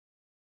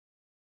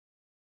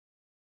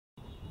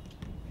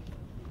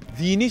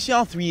The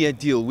initial 3-year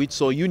deal, which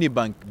saw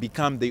Unibank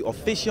become the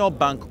official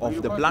bank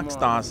of the Black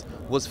Stars,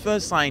 was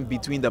first signed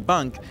between the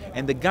bank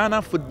and the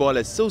Ghana Football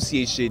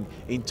Association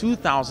in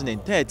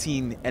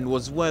 2013 and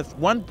was worth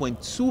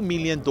 $1.2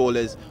 million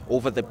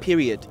over the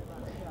period.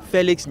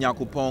 Felix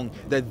Nyakupong,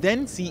 the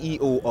then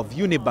CEO of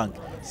Unibank,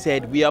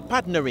 said, "We are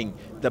partnering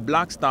the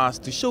Black Stars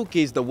to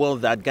showcase the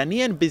world that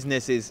Ghanaian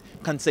businesses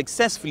can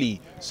successfully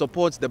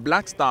support the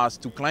Black Stars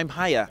to climb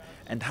higher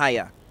and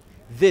higher.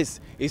 This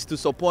is to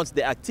support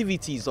the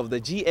activities of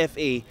the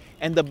GFA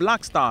and the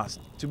Black Stars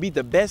to be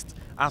the best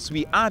as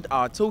we add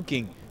our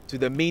token to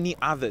the many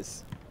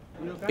others."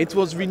 It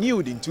was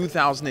renewed in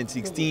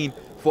 2016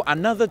 for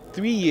another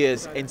 3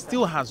 years and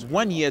still has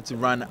 1 year to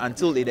run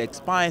until it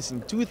expires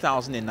in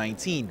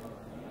 2019.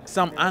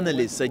 Some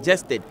analysts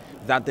suggested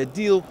that the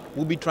deal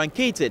will be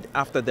truncated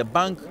after the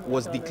bank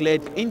was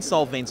declared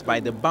insolvent by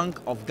the Bank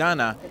of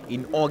Ghana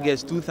in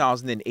August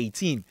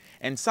 2018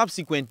 and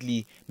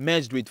subsequently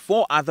merged with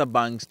 4 other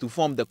banks to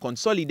form the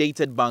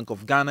Consolidated Bank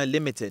of Ghana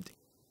Limited.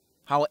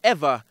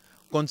 However,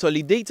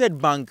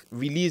 Consolidated Bank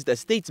released a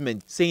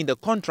statement saying the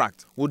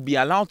contract would be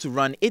allowed to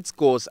run its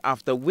course,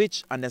 after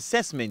which an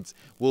assessment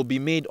will be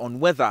made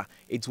on whether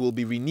it will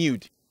be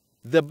renewed.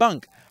 The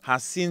bank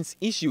has since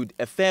issued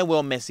a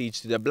farewell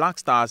message to the Black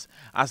Stars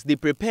as they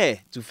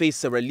prepare to face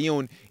Sierra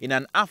Leone in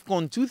an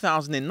AFCON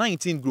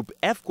 2019 Group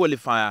F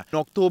qualifier on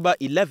October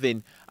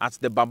 11 at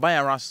the Baba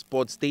Yara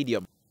Sports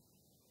Stadium.